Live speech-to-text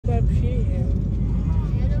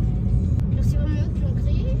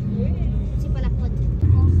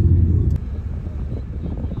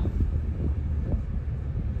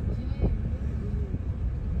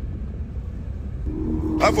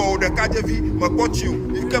Evo de kajevi mekotiu.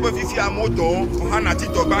 Ikebe fifi amoto, hana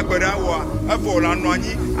tito bagbere wa. Evo la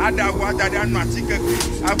noanyi ada wa da anati keke.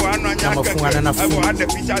 Evo ananya keke. Evo ade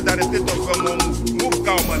picture that state of move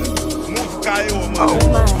ka man. Move ka yo man. Oh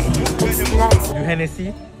my. Du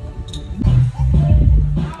Hennessy.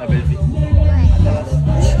 La belle vie.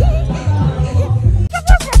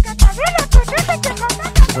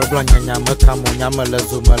 Roblanya nyama kamu nyama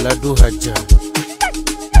lezu meledu haja.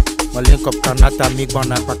 Malink up kanata mi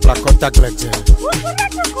bona pakla kota gleje.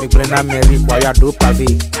 Migrena meri kwa ya do pavé.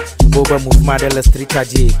 Boba mouvement de la street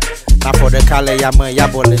aji. Na for the kale ya me ya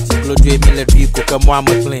bole ti glodu emi le du ko ke moi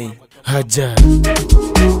me plein. Haja.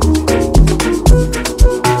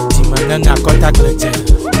 Ti manga kota gleje.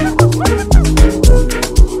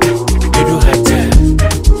 Edu haja.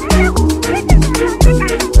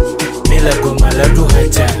 Mele go maledu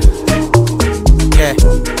haja. Yeah.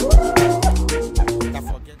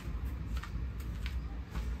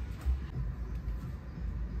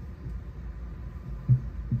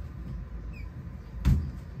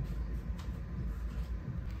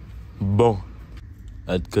 Bon,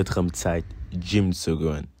 het Zeit, Gym zu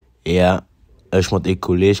gehen. Ja, ich muss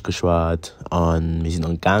College geschaut und wir sind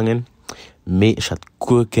gegangen. Aber ich hatte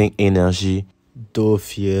gut keine Energie.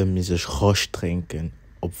 Dafür muss ich rasch trinken,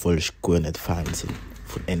 obwohl ich gar nicht Fan bin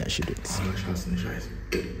von Energy Drinks.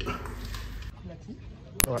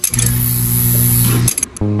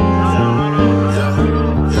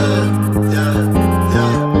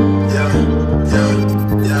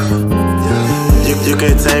 You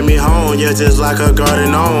can't take me home, you're just like a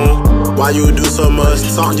garden on. Why you do so much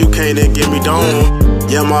talk, you can't get me down.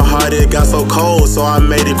 Yeah, my heart, it got so cold, so I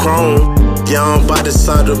made it chrome. Yeah, I'm by the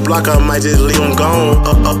side of the block, I might just leave him gone.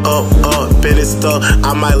 Up, been it stuck,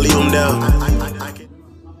 I might leave him there.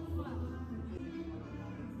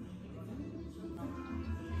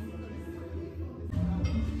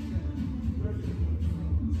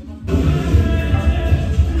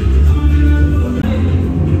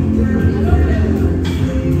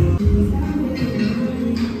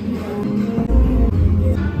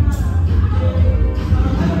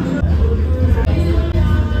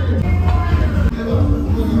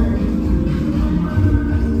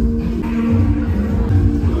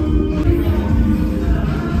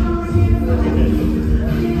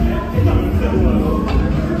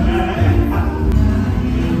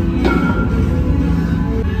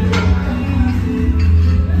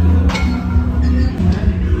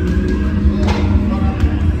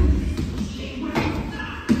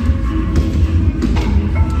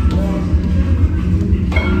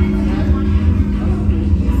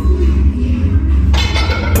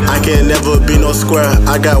 Can't never be no square,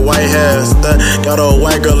 I got white hairs. Got a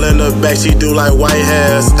white girl in the back, she do like white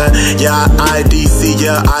hairs. Yeah, IDC,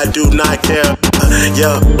 yeah, I do not care.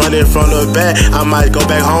 Yeah, running from the back, I might go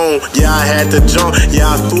back home. Yeah, I had to jump,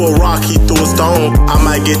 yeah, I threw a rock, he threw a stone. I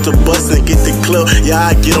might get the bus and get the clip,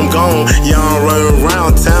 yeah, I get him gone. Yeah, I'm running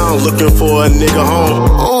around town looking for a nigga home.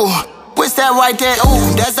 Ooh, what's that right there?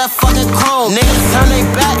 Ooh, that's that fucking chrome. Niggas turn they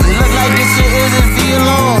back, look like this shit isn't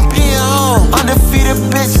V-alone. Undefeated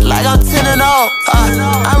bitch, like I'm 10-0.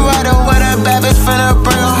 I'm riding with a bad bitch, finna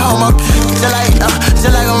bring her home. Just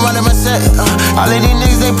like I'm running my set. All of these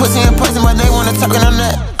niggas, they pussy in person, but they wanna talk on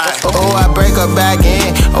that. Oh, I break her back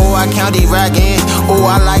in. Oh, I count these rack ins. Oh,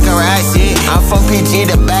 I like her ass shit. I'm from PG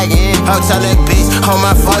to back in. I'll tell that bitch, on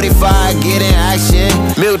my 45, get in action.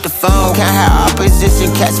 Mute the phone, can't have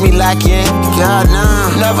opposition, catch me lacking. God,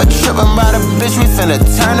 nah, never tripping by the bitch, we finna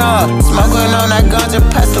turn up. Smoking on that ganja,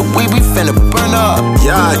 pass the weed, we finna burn up.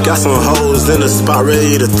 Yeah, I got some hoes in the spot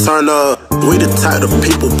ready to turn up. We the type of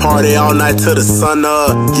people party all night till the sun up.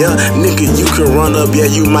 Yeah, nigga, you can run up, yeah,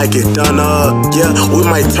 you might get done up. Yeah, we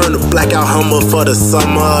might turn the blackout Hummer for the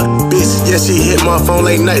summer. Bitch, yeah, she hit my phone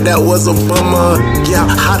late night, that was a bummer. Yeah,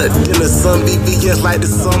 hotter than the sun, BBS like the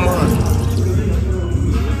summer.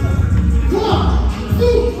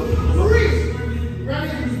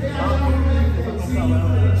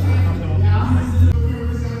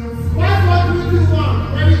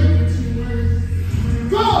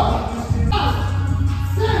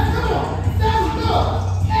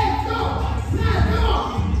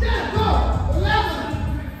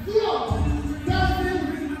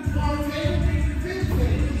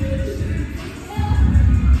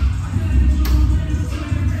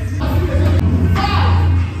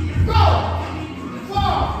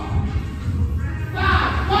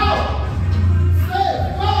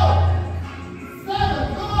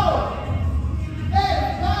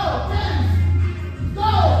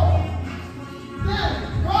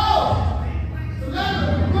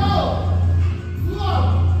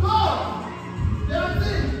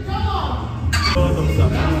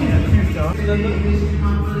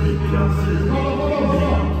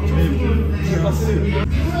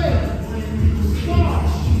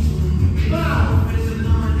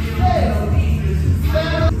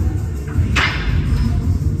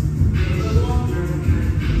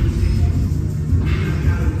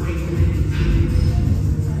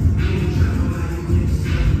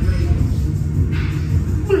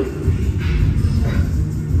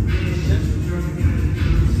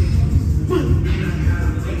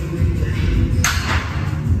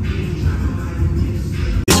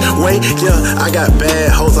 Wait, yeah, I got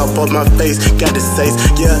bad hoes up on my face, got the safe.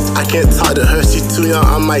 Yeah, I can't talk to her, she too young,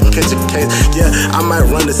 I might catch a case. Yeah, I might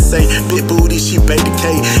run the safe, big booty, she baked the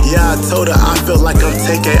cake. Yeah, I told her I feel like I'm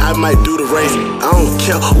taking, I might do the race. I don't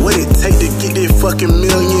care what it take to get this fucking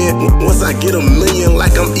million. Once I get a million,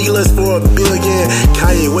 like I'm E-less for $1 billion.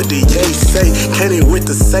 Kanye with the yay say, Kenny with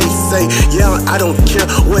the say. Yeah, I don't care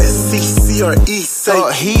what CC or E say.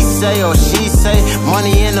 Or he say or she say,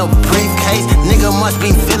 money in a briefcase. Nigga must be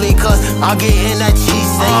Philly, cause I'll get in that cheese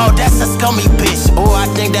steak. Oh, that's a scummy bitch. Oh, I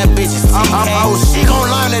think that bitch is TK. Oh, she gon'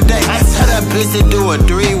 learn today. I tell that bitch to do a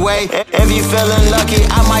 3-way. If you feeling lucky,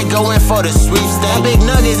 I might go in for the sweepstakes. Big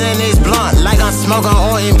nuggets in this blunt, like I'm smoking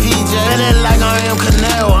on in PJ. Feeling like I am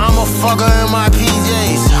Canelo, I'm a fucker in my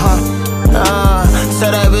PJs.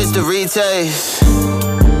 Tell that bitch to retaste.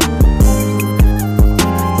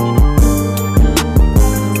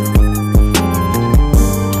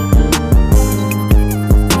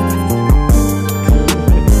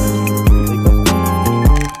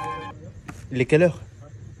 Il est quelle heure?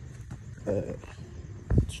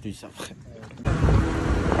 Je te dis ça après.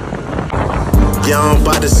 Yeah, I'm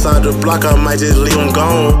by the side of the block, I might just leave them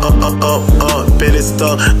gone. Been it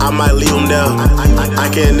stuck, I might leave them there. I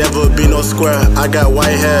can't never be no square, I got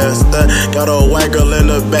white hairs. Got a white girl in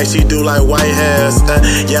the back, she do like white hairs.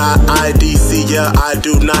 Yeah, IDC, yeah, I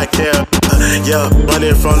do not care. Yeah,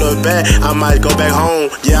 running from the back, I might go back home.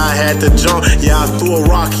 Yeah, I had to jump, yeah, I threw a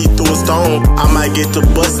rock, he threw a stone. I might get the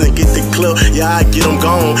bus and get the clip, yeah, I get him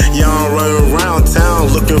gone. Yeah, I'm running around town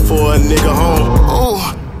looking for a nigga home. Ooh,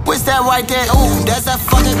 what's that right there? Ooh, that's that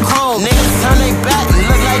fucking chrome. Niggas turn they back,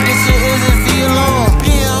 look like this shit isn't feel long.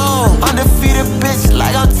 Undefeated bitch,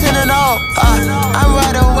 like I'm 10-0. I'm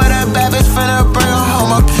riding with that bad bitch, finna bring her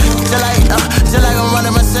home. Just like I'm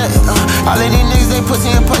running my set. All of these niggas, they pussy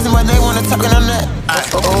in poison, but they wanna talk in the net.